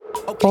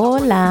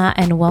Hola,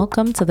 and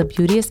welcome to the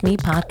Beauty is Me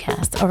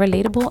podcast, a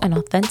relatable and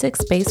authentic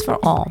space for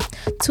all.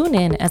 Tune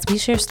in as we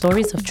share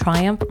stories of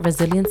triumph,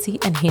 resiliency,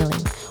 and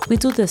healing. We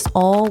do this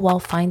all while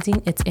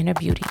finding its inner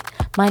beauty.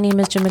 My name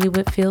is Jamily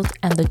Whitfield,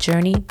 and the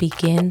journey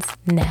begins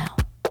now.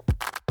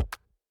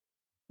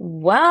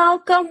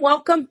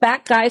 Welcome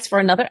back, guys, for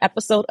another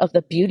episode of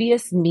the Beauty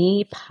is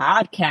Me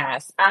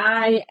podcast.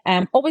 I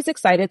am always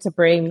excited to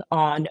bring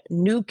on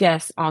new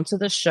guests onto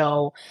the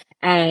show.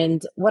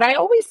 And what I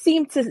always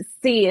seem to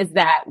see is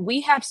that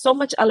we have so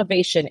much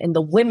elevation in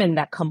the women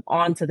that come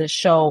onto the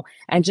show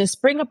and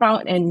just bring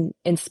about and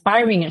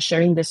inspiring and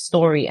sharing this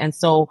story. And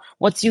so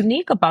what's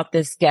unique about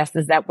this guest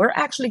is that we're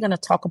actually going to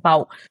talk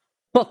about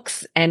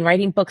books and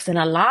writing books. And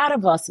a lot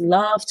of us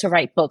love to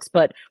write books,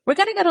 but we're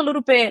going to get a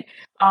little bit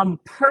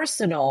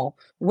personal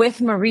with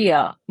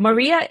Maria.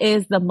 Maria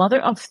is the mother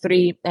of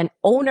three and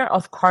owner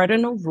of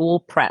Cardinal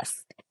Rule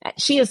Press.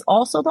 She is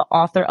also the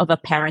author of a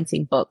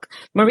parenting book.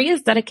 Maria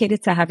is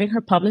dedicated to having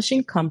her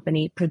publishing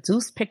company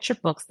produce picture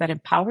books that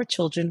empower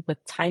children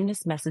with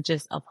timeless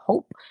messages of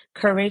hope,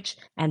 courage,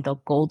 and the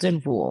golden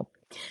rule.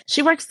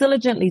 She works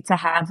diligently to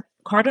have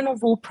Cardinal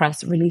Rule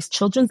Press release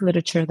children's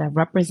literature that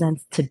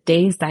represents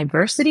today's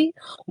diversity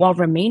while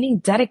remaining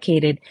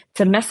dedicated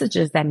to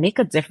messages that make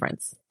a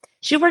difference.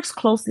 She works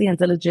closely and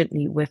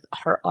diligently with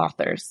her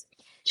authors.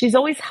 She's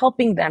always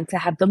helping them to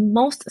have the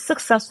most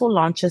successful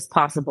launches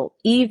possible,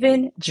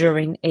 even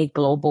during a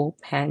global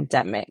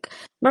pandemic.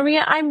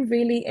 Maria, I'm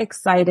really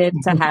excited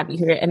to have you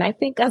here. And I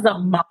think as a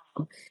mom,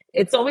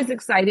 it's always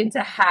exciting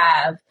to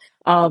have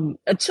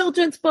a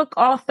children's book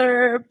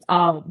author,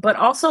 but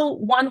also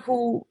one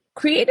who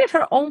created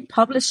her own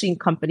publishing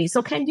company.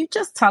 So can you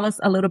just tell us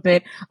a little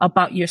bit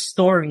about your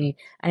story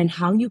and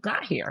how you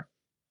got here?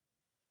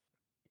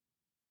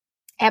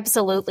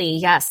 Absolutely.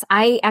 Yes.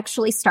 I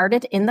actually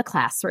started in the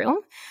classroom,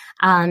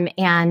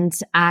 and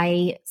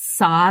I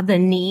saw the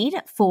need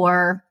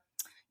for,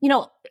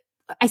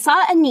 I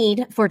saw a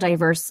need for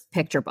diverse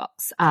picture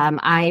books.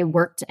 I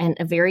worked in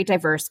a very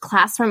diverse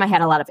classroom. I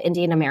had a lot of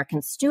Indian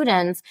American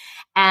students,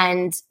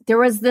 and there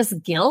was this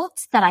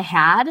guilt that I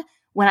had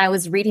when I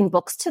was reading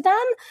books to them,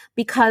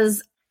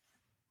 because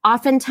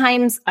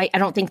oftentimes I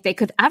don't think they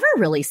could ever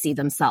really see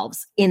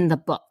themselves in the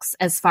books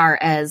as far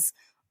as,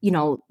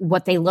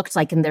 what they looked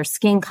like in their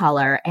skin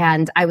color.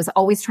 And I was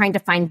always trying to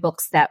find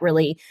books that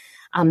really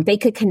they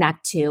could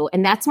connect to.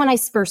 And that's when I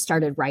first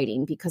started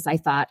writing, because I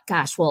thought,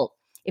 gosh, well,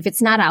 if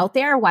it's not out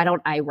there, why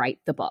don't I write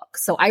the book?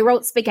 So I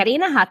wrote Spaghetti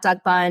in a Hot Dog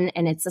Bun,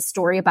 and it's a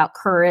story about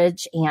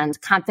courage and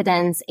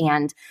confidence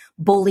and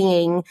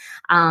bullying.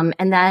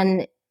 And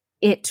then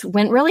it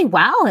went really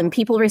well and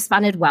people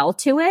responded well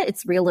to it.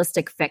 It's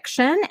realistic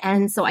fiction.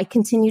 And so I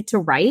continued to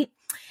write,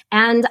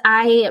 and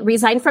I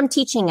resigned from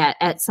teaching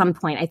at some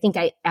point. I think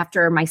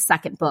after my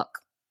second book,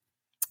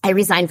 I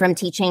resigned from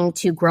teaching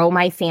to grow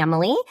my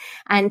family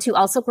and to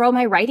also grow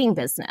my writing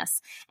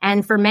business.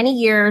 And for many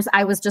years,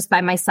 I was just by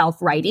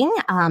myself writing.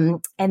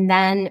 And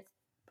then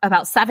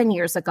about 7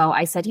 years ago,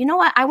 I said, you know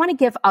what? I want to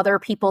give other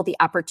people the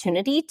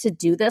opportunity to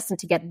do this and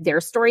to get their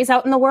stories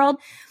out in the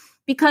world.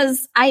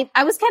 Because I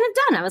was kind of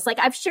done. I was like,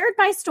 I've shared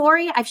my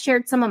story. I've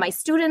shared some of my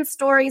students'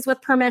 stories with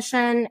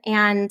permission.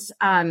 And,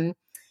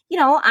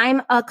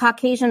 I'm a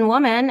Caucasian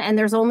woman, and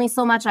there's only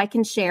so much I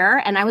can share.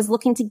 And I was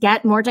looking to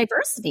get more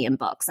diversity in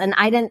books. And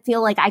I didn't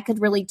feel like I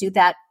could really do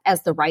that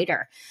as the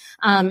writer.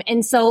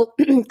 And so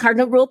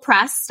Cardinal Rule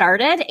Press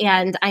started.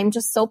 And I'm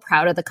just so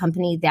proud of the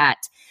company that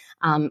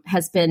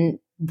has been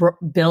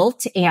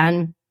built.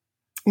 And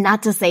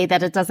not to say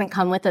that it doesn't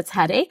come with its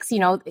headaches.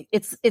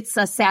 It's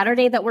a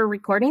Saturday that we're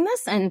recording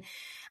this, and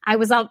I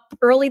was up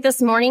early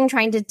this morning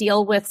trying to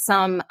deal with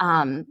some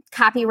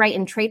copyright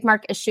and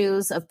trademark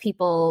issues of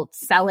people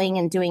selling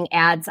and doing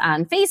ads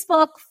on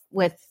Facebook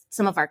with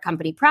some of our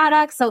company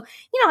products. So,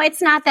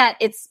 it's not that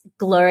it's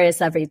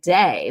glorious every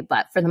day,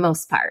 but for the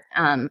most part,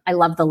 I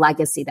love the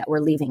legacy that we're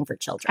leaving for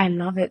children. I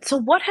love it. So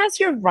what has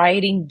your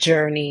writing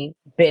journey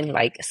been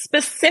like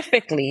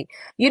specifically?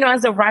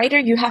 As a writer,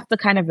 you have to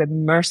kind of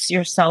immerse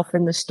yourself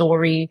in the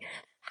story.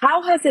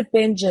 How has it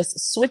been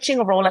just switching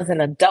a role as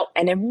an adult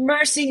and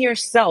immersing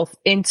yourself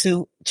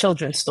into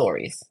children's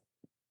stories?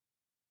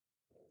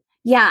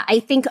 Yeah, I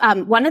think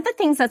one of the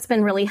things that's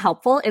been really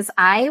helpful is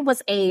I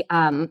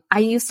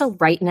used to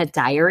write in a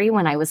diary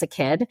when I was a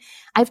kid.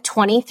 I have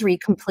 23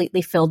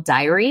 completely filled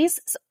diaries.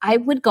 So I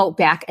would go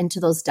back into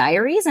those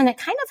diaries, and it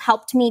kind of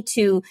helped me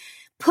to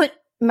put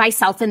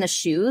myself in the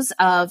shoes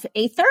of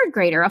a third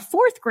grader, a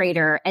fourth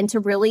grader, and to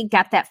really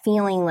get that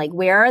feeling like,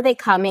 where are they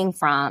coming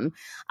from?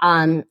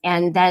 And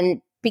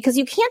then, because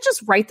you can't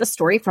just write the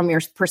story from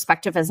your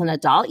perspective as an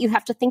adult, you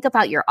have to think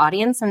about your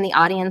audience, and the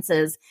audience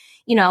is,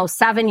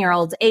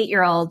 7-year-olds,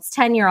 8-year-olds,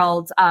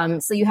 10-year-olds.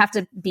 So you have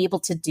to be able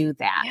to do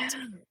that. Yeah.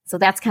 So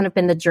that's kind of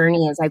been the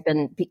journey, as I've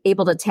been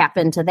able to tap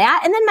into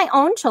that. And then my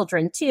own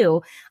children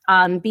too,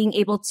 being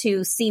able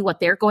to see what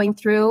they're going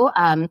through.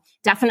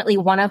 Definitely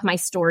one of my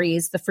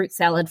stories, The Fruit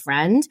Salad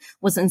Friend,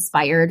 was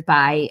inspired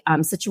by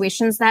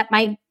situations that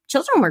my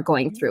children were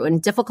going through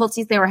and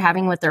difficulties they were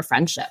having with their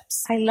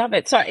friendships. I love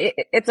it. So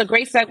it's a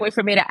great segue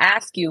for me to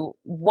ask you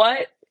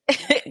what,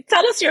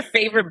 tell us your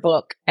favorite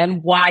book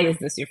and why is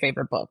this your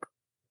favorite book?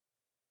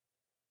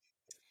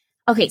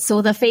 Okay,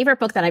 so the favorite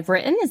book that I've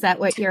written, is that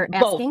what you're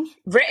asking?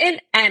 Both written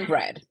and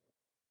read.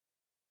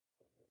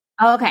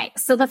 Okay,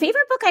 so the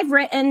favorite book I've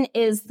written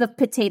is The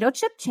Potato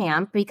Chip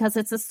Champ, because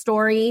it's a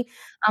story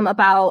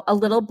about a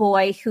little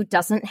boy who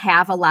doesn't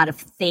have a lot of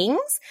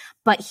things,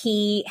 but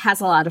he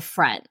has a lot of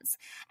friends.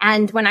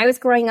 And when I was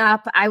growing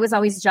up, I was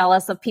always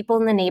jealous of people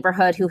in the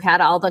neighborhood who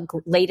had all the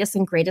latest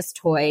and greatest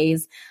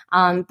toys.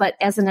 But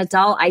as an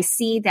adult, I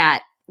see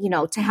that,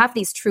 to have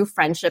these true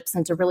friendships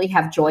and to really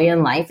have joy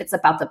in life, it's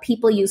about the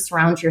people you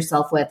surround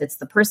yourself with. It's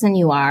the person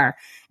you are,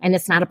 and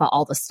it's not about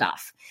all the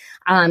stuff.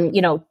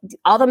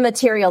 All the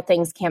material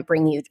things can't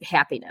bring you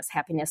happiness.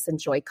 Happiness and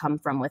joy come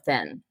from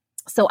within.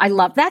 So I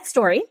love that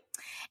story.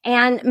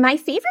 And my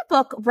favorite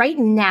book right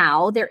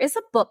now, there is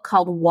a book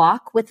called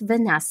Walk with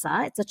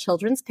Vanessa. It's a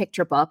children's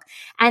picture book,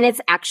 and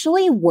it's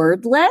actually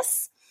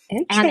wordless.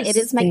 And it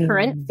is my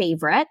current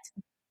favorite.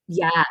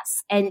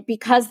 Yes. And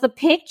because the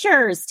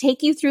pictures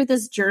take you through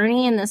this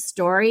journey and this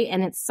story,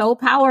 and it's so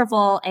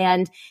powerful,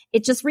 and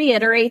it just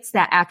reiterates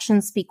that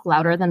actions speak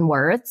louder than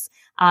words.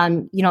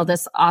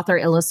 This author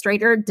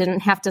illustrator didn't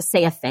have to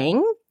say a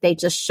thing. They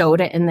just showed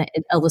it in the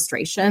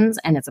illustrations,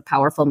 and it's a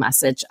powerful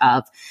message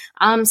of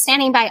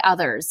standing by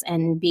others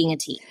and being a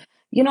team.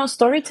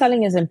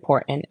 Storytelling is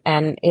important,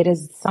 and it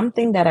is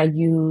something that I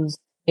use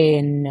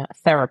in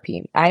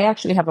therapy. I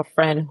actually have a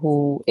friend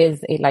who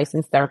is a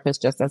licensed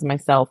therapist just as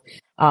myself,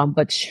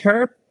 but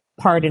her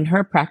part in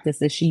her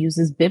practice is she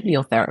uses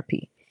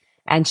bibliotherapy,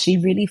 and she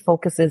really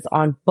focuses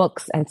on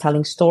books and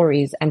telling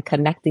stories and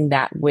connecting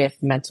that with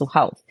mental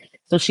health.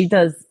 So she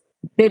does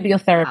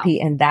bibliotherapy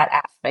in that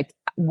aspect.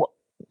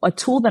 A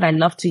tool that I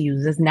love to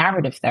use is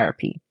narrative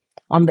therapy,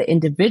 on the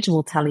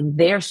individual telling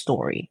their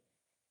story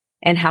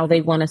and how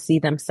they want to see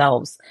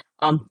themselves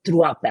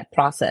throughout that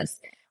process.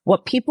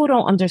 What people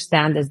don't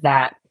understand is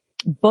that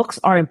books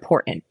are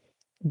important.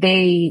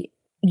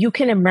 You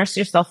can immerse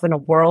yourself in a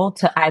world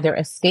to either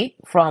escape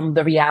from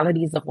the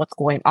realities of what's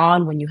going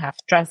on when you have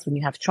stress, when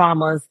you have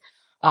traumas.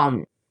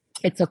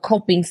 It's a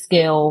coping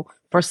skill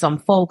for some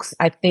folks.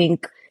 I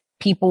think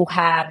people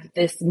have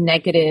this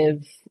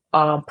negative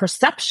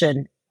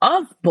perception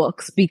of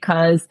books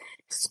because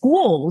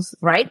schools,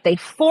 right? They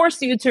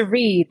force you to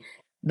read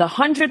the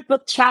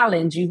 100-book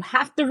challenge. You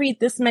have to read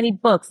this many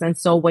books. And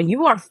so when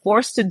you are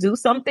forced to do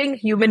something,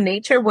 human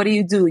nature, what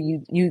do?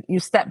 You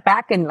step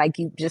back and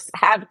you just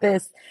have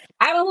this,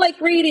 I don't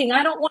like reading.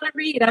 I don't want to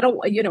read.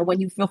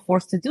 When you feel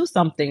forced to do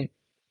something.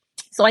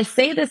 So I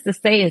say this to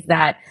say is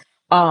that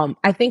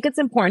I think it's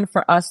important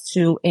for us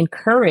to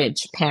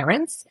encourage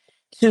parents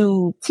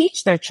to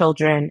teach their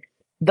children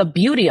the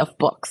beauty of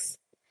books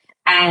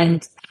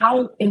and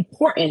how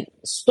important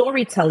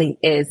storytelling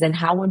is, and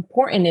how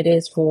important it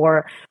is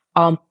for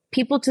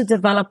people to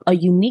develop a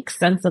unique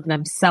sense of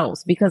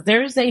themselves, because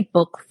there is a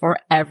book for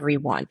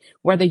everyone,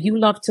 whether you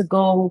love to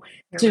go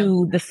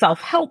to the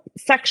self-help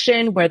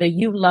section, whether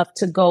you love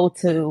to go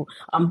to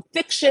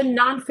fiction,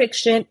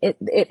 nonfiction,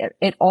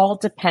 it all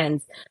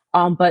depends.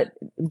 But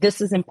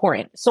this is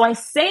important. So I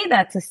say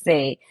that to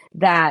say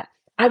that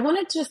I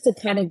wanted just to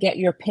kind of get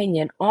your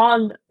opinion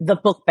on the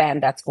book ban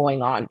that's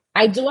going on.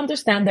 I do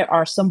understand there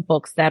are some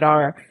books that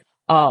are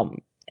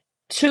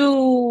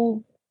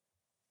too,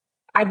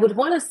 I would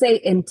want to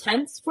say,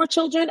 intense for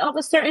children of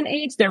a certain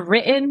age. They're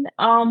written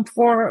or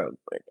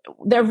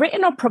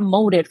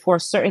promoted for a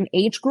certain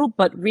age group,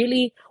 but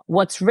really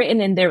what's written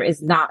in there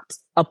is not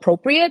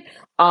appropriate.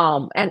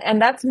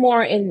 And that's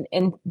more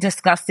in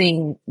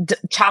discussing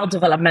child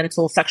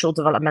developmental, sexual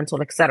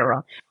developmental,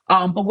 etc.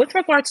 But with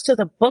regards to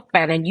the book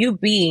ban and you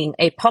being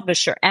a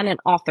publisher and an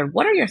author,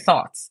 what are your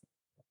thoughts?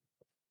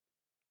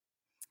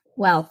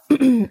 Well,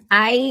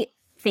 I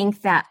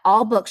think that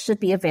all books should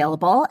be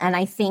available. And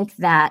I think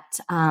that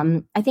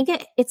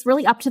it's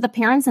really up to the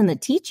parents and the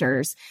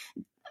teachers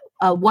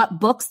what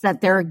books that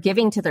they're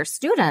giving to their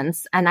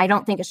students. And I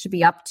don't think it should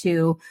be up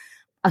to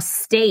a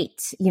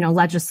state,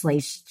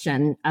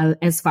 legislation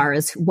as far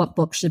as what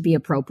books should be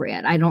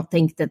appropriate. I don't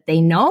think that they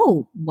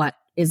know what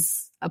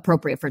is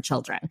appropriate for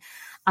children.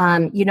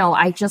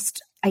 I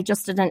just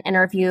did an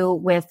interview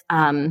with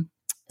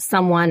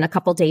someone a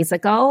couple days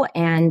ago,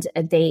 and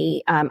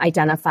they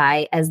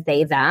identify as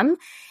they, them,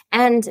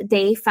 and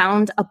they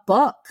found a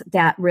book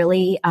that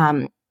really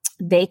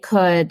they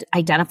could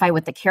identify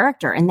with the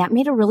character, and that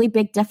made a really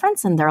big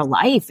difference in their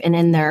life and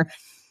in their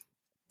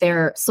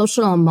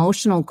social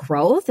emotional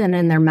growth and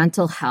in their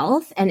mental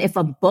health. And if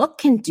a book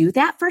can do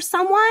that for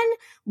someone,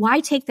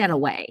 why take that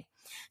away?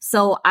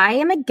 So I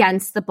am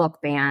against the book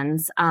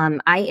bans.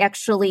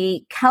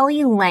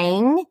 Kelly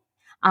Lang,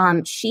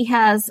 she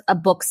has a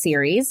book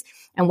series,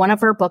 and one of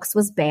her books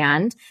was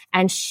banned.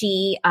 And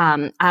she,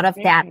 out of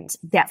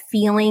that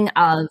feeling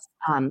of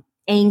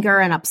anger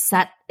and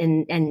upset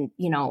and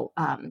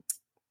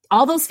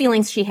all those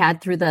feelings she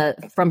had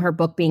from her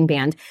book being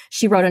banned,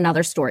 she wrote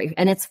another story,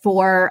 and it's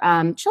for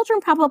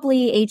children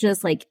probably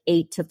ages like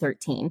 8 to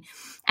 13.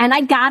 And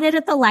I got it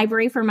at the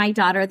library for my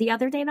daughter the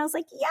other day, and I was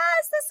like,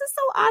 yes, this is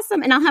so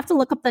awesome. And I'll have to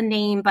look up the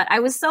name, but I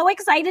was so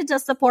excited to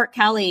support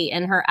Kelly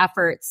in her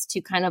efforts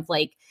to kind of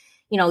like,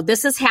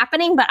 this is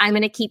happening, but I'm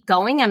going to keep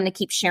going. I'm going to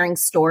keep sharing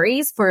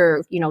stories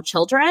for,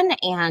 children.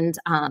 And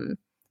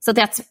so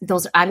that's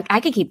those. I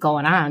could keep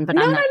going on, but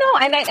no.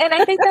 And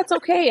I think that's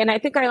okay. And I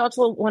think I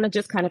also want to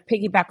just kind of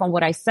piggyback on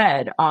what I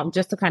said,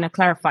 just to kind of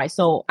clarify.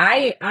 So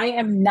I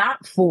am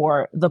not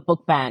for the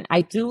book ban.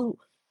 I do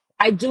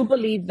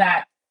believe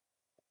that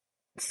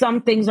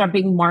some things are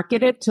being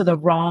marketed to the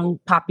wrong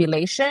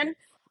population.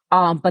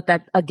 But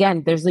that,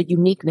 again, there's a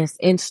uniqueness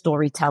in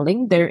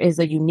storytelling. There is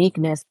a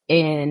uniqueness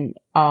in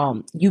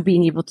you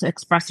being able to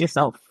express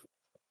yourself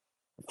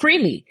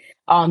freely.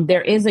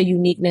 There is a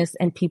uniqueness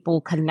in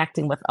people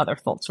connecting with other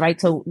folks, right?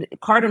 So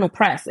Cardinal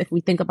Press, if we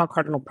think about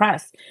Cardinal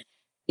Press,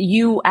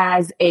 you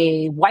as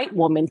a white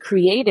woman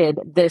created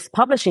this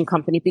publishing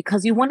company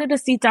because you wanted to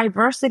see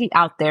diversity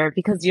out there,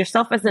 because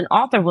yourself as an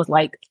author was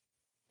like,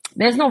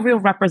 there's no real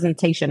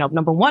representation of,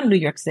 number one, New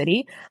York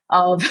City,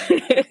 of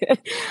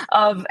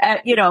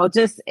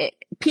just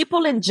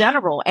people in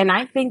general. And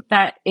I think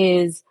that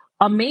is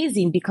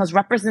amazing, because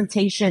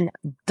representation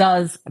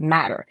does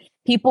matter.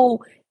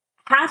 People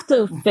have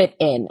to fit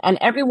in, and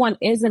everyone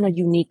is in a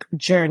unique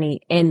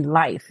journey in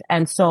life.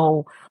 And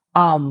so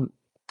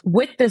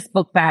with this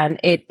book ban,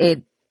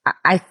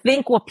 I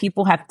think what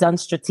people have done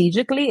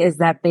strategically is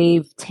that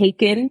they've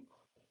taken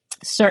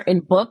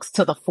certain books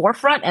to the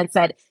forefront and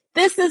said,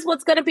 this is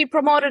what's going to be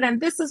promoted,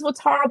 and this is what's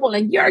horrible,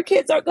 and your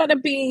kids are going to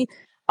be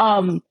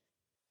traumatized,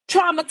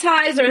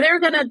 or they're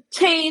going to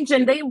change,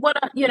 and they want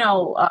to,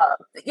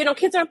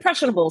 kids are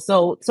impressionable,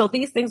 so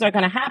these things are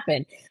going to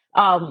happen.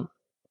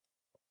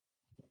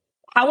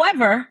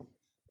 However,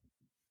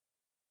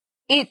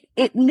 it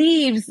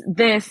leaves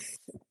a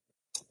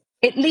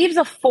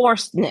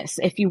forcedness,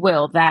 if you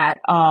will, that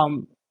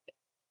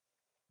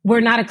we're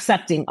not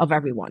accepting of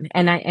everyone.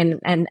 And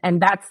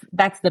that's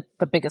the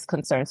biggest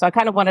concern. So I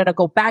kind of wanted to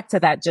go back to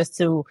that just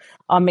to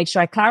make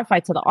sure I clarify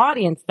to the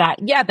audience that,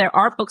 yeah, there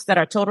are books that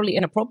are totally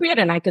inappropriate.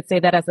 And I could say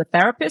that as a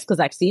therapist,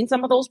 because I've seen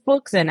some of those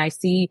books, and I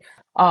see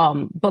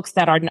books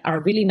that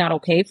are really not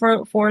okay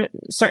for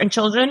certain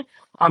children,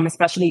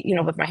 especially,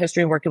 with my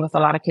history working with a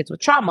lot of kids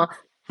with trauma.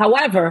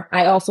 However,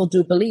 I also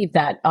do believe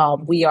that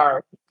we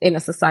are in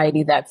a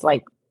society that's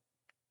like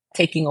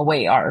taking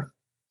away our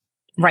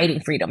writing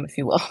freedom, if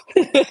you will.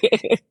 Yeah,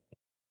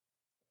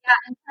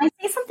 and can I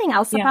say something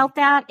else about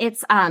that?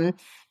 It's if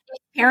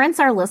parents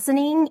are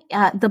listening,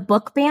 the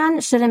book ban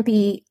shouldn't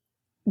be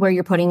where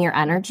you're putting your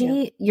energy.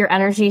 Yeah. Your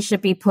energy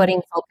should be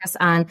putting focus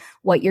on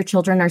what your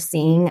children are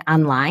seeing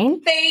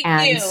online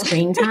and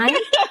screen time.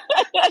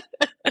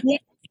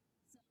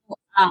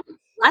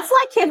 Let's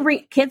let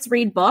kids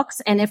read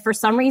books, and if for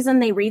some reason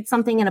they read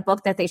something in a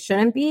book that they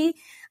shouldn't be,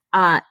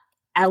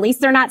 at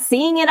least they're not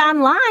seeing it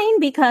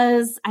online,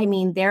 because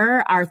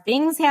there are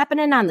things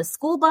happening on the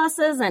school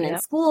buses and in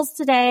schools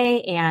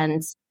today.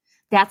 And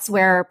that's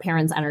where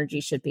parents'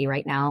 energy should be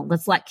right now.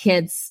 Let's let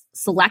kids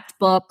select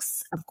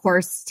books, of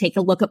course, take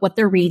a look at what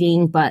they're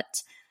reading,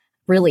 but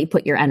really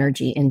put your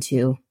energy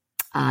into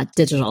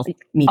digital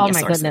media sources.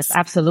 Oh my goodness.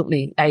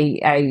 Absolutely.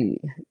 I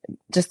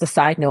just a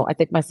side note, I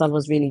think my son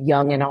was really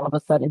young, and all of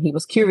a sudden he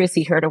was curious.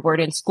 He heard a word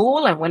in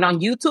school and went on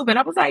YouTube, and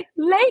I was like,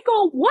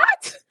 Lego,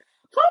 what?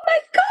 Oh my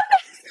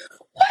goodness!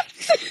 What?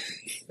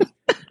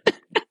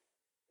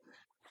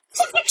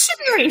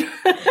 Dictionary.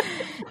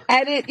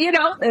 And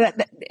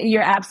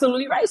you're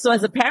absolutely right. So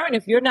as a parent,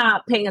 if you're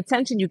not paying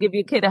attention, you give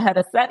your kid a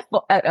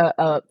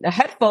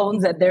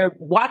headphones, and they're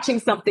watching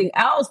something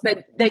else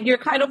that you're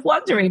kind of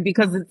wondering,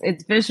 because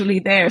it's visually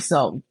there.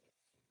 So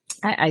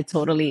I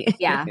totally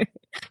I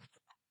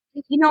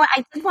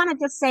did want to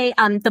just say,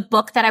 the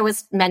book that I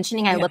was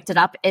mentioning, I looked it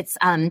up. It's,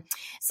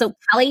 so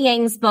Kelly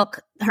Yang's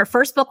book, her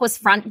first book was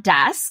Front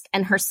Desk,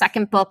 and her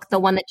second book, the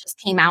one that just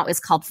came out, is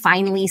called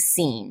Finally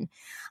Seen.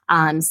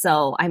 And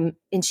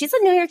she's a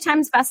New York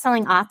Times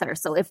bestselling author.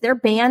 So if they're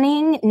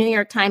banning New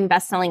York Times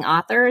bestselling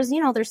authors,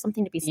 there's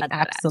something to be said for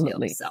that too.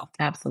 So.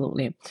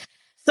 Absolutely.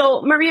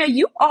 So, Maria,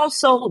 you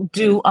also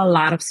do a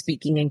lot of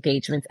speaking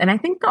engagements, and I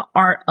think the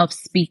art of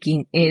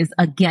speaking is,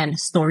 again,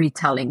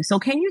 storytelling. So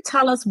can you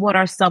tell us what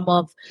are some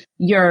of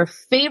your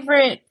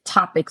favorite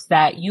topics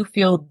that you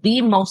feel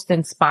the most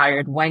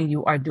inspired when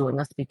you are doing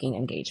a speaking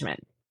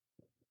engagement?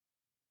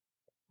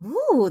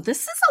 Ooh,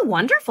 this is a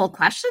wonderful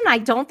question. I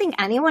don't think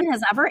anyone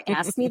has ever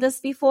asked me this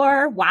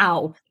before.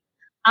 Wow.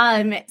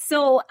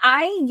 So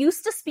I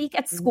used to speak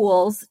at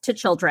schools to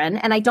children,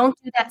 and I don't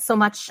do that so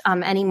much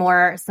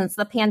anymore since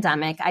the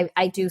pandemic.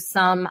 I do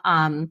some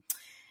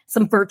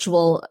some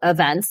virtual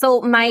events.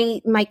 So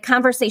my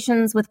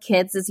conversations with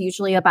kids is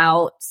usually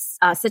about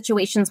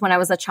situations when I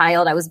was a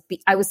child.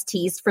 I was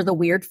teased for the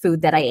weird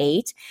food that I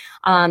ate,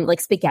 like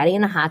spaghetti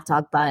and a hot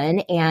dog bun.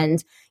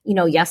 And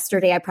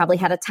yesterday I probably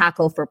had a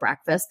taco for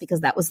breakfast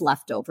because that was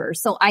leftover.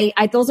 So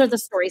I those are the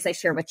stories I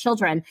share with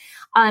children.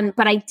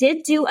 But I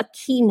did do a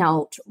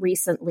keynote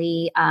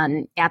recently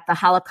at the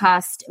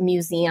Holocaust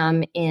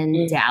Museum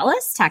in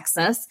Dallas,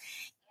 Texas.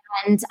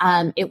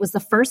 And it was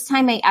the first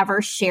time I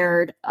ever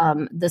shared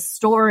the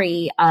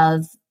story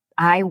of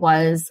I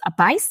was a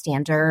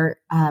bystander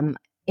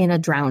in a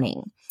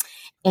drowning.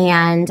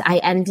 And I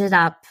ended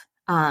up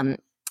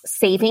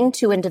saving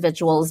two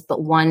individuals,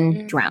 but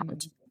one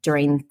drowned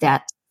during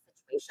that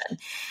situation.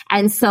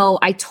 And so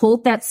I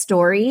told that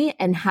story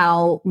and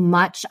how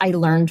much I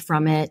learned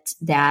from it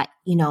that,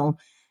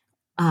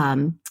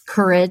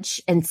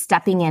 courage and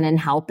stepping in and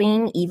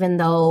helping, even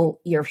though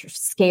you're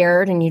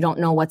scared and you don't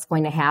know what's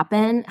going to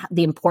happen,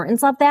 the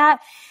importance of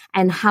that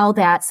and how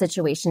that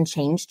situation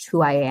changed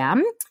who I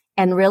am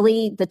and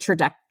really the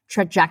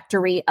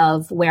trajectory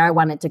of where I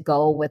wanted to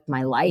go with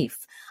my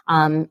life.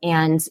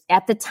 And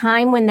at the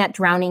time when that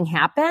drowning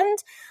happened,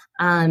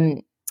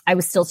 I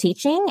was still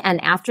teaching.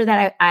 And after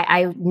that,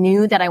 I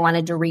knew that I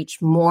wanted to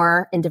reach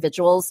more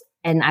individuals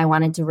and I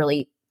wanted to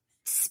really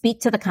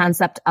speak to the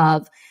concept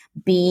of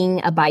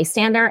being a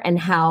bystander and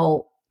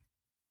how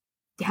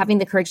having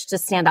the courage to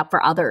stand up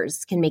for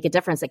others can make a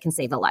difference. It can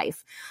save a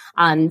life.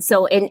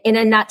 So in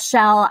a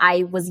nutshell,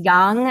 I was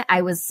young.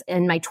 I was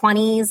in my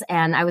 20s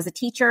and I was a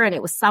teacher and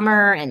it was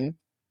summer and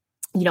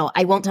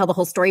I won't tell the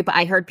whole story, but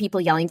I heard people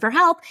yelling for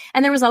help.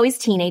 And there was always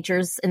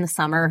teenagers in the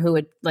summer who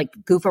would like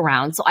goof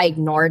around. So I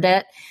ignored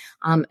it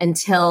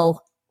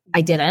until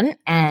I didn't.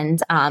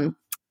 And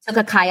took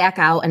a kayak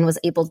out and was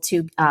able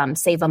to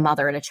save a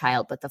mother and a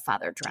child, but the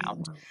father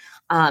drowned.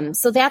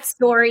 So that's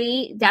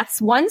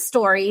one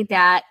story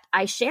that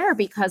I share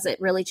because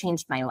it really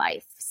changed my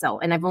life. So,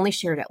 and I've only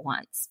shared it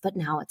once, but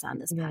now it's on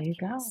this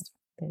podcast.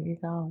 There you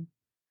go.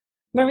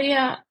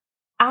 Maria,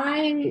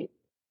 I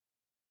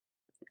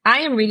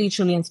am really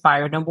truly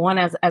inspired. Number one,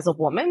 as a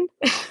woman,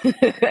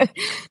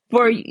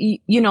 for you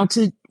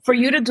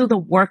to do the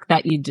work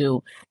that you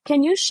do.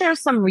 Can you share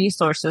some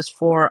resources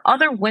for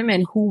other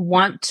women who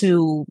want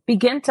to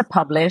begin to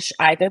publish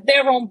either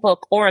their own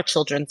book or a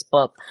children's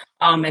book?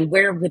 And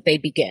where would they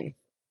begin?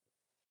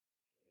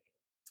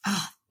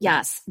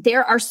 Yes,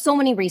 there are so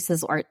many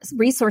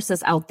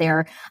resources out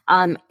there.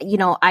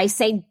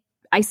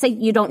 I say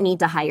you don't need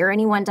to hire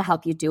anyone to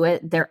help you do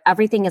it.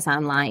 Everything is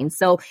online.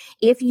 So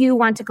if you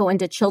want to go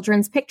into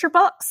children's picture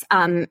books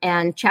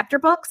and chapter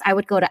books, I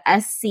would go to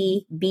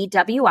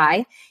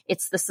SCBWI.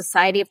 It's the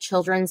Society of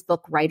Children's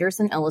Book Writers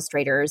and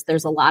Illustrators.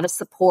 There's a lot of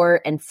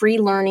support and free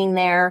learning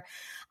there.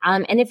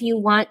 And if you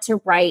want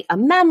to write a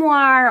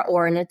memoir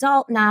or an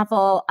adult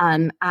novel,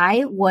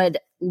 I would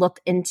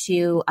look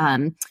into,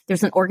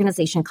 there's an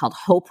organization called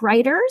Hope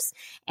Writers,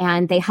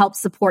 and they help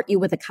support you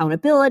with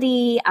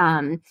accountability.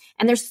 And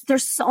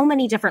there's so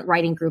many different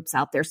writing groups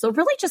out there. So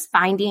really just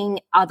finding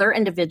other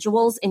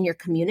individuals in your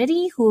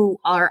community who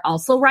are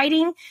also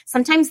writing.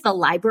 Sometimes the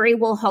library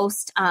will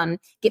host,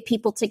 get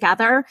people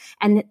together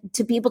and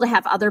to be able to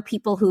have other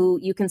people who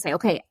you can say,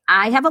 okay,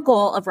 I have a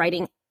goal of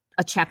writing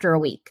a chapter a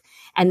week.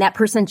 And that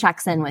person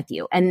checks in with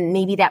you. And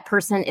maybe that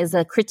person is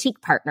a critique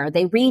partner.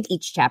 They read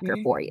each chapter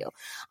for you.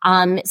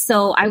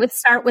 So I would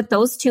start with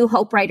those two,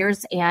 Hope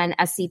Writers and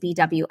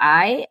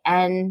SCBWI,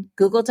 and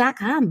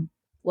Google.com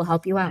will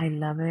help you out. I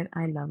love it.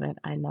 I love it.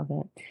 I love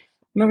it.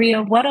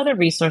 Maria, what other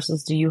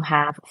resources do you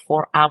have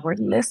for our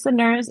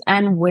listeners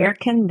and where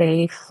can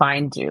they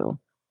find you?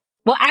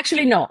 Well,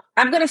 actually, no,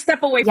 I'm going to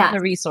step away from the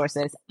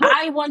resources.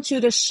 I want you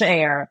to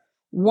share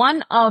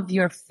one of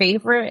your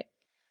favorite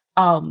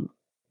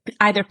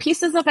either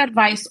pieces of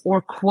advice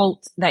or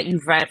quotes that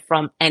you've read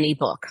from any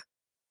book.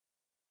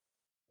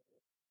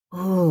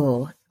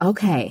 Oh,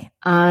 okay.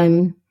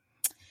 Okay.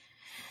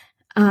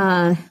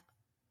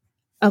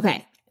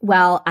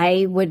 Well,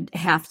 I would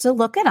have to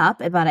look it up,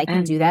 but I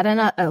can do that in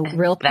a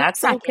real quick That's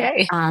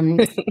second.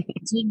 Okay.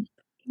 Do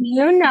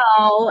you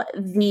know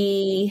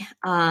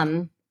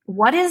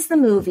what is the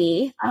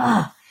movie?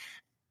 The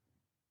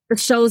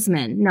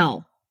Showsman.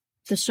 No.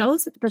 The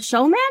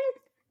Showman?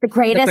 The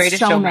Greatest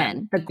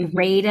Showman. The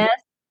Greatest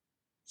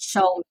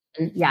Showman.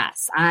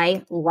 Yes,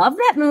 I love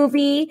that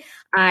movie.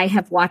 I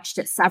have watched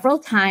it several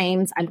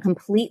times. I'm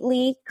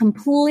completely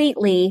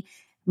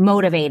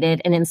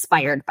motivated and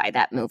inspired by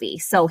that movie.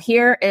 So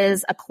here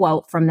is a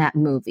quote from that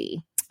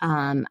movie.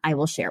 I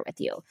will share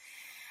with you.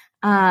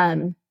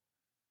 In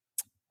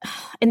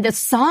the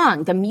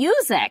song, the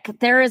music,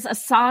 there is a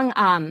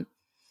song.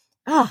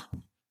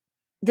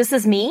 This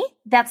Is Me.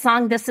 That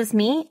song, This Is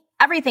Me.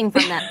 Everything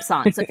from that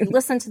song. So if you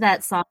listen to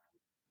that song.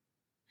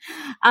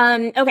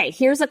 Okay,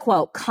 here's a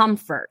quote.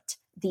 Comfort,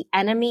 the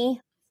enemy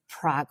of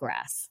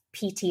progress.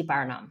 P.T.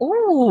 Barnum.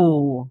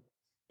 Ooh.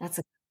 That's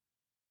a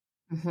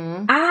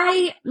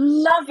I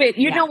love it.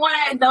 You know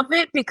why I love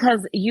it?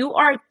 Because you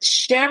are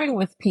sharing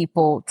with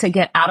people to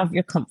get out of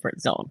your comfort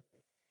zone.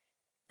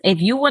 If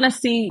you want to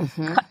see,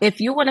 if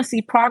you want to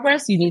see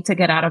progress, you need to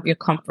get out of your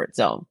comfort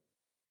zone.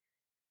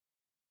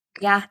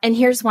 Yeah. And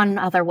here's one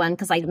other one,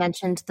 because I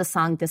mentioned the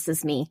song, This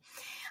Is Me.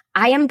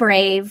 I am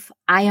brave.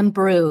 I am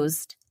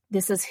bruised.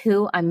 This is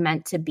who I'm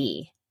meant to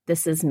be.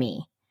 This is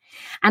me.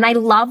 And I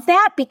love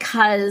that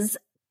because,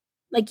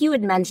 like you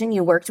had mentioned,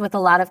 you worked with a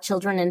lot of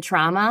children in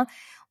trauma.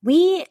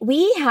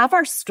 We have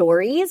our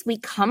stories. We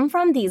come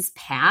from these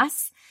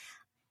pasts,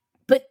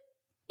 but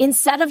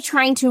instead of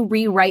trying to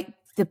rewrite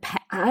the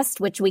past,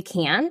 which we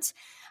can't,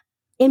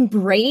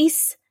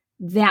 embrace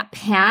that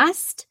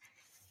past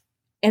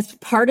as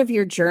part of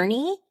your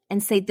journey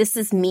and say, this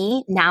is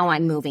me. Now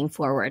I'm moving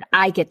forward.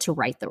 I get to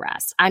write the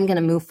rest. I'm going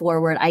to move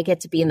forward. I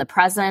get to be in the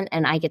present,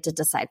 and I get to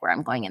decide where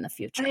I'm going in the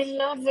future. I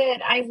love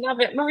it. I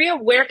love it. Maria,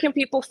 where can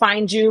people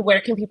find you?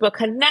 Where can people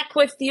connect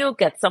with you?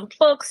 Get some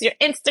books, your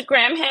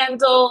Instagram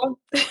handle.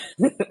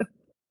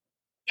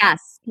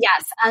 Yes.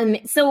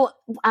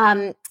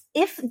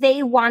 If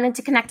they wanted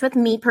to connect with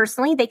me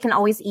personally, they can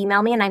always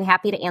email me, and I'm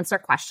happy to answer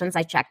questions.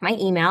 I check my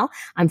email.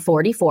 I'm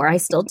 44. I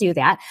still do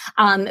that.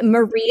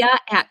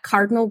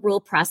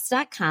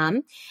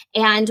 Maria@cardinalrulepress.com.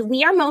 And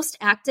we are most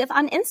active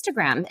on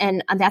Instagram,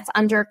 and that's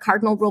under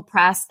Cardinal Rule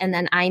Press. And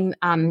then I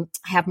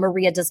have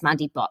Maria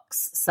Dismondy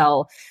Books.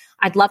 So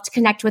I'd love to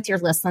connect with your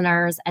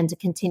listeners and to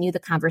continue the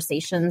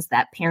conversations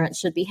that parents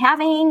should be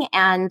having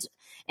and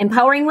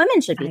empowering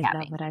women should be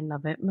having. I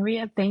love it.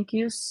 Maria, thank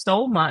you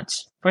so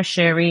much for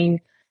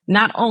sharing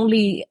not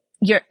only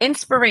your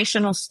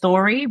inspirational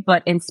story,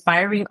 but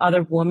inspiring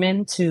other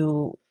women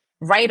to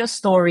write a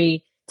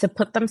story, to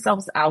put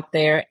themselves out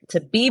there,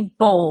 to be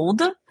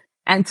bold,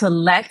 and to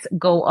let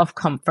go of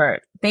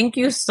comfort. Thank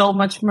you so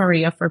much,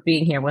 Maria, for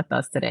being here with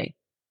us today.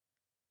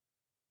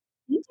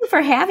 Thank you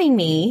for having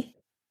me.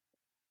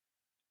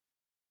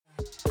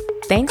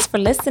 Thanks for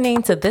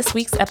listening to this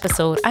week's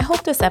episode. I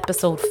hope this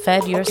episode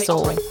fed your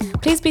soul.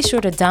 Please be sure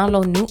to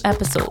download new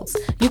episodes.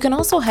 You can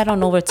also head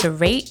on over to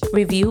rate,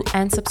 review,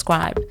 and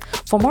subscribe.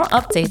 For more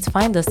updates,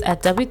 find us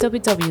at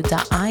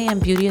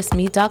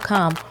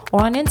www.iambeauteousme.com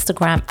or on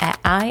Instagram at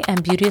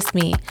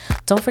iambeauteousme.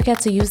 Don't forget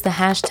to use the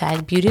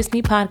hashtag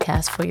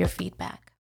BeauteousMePodcast for your feedback.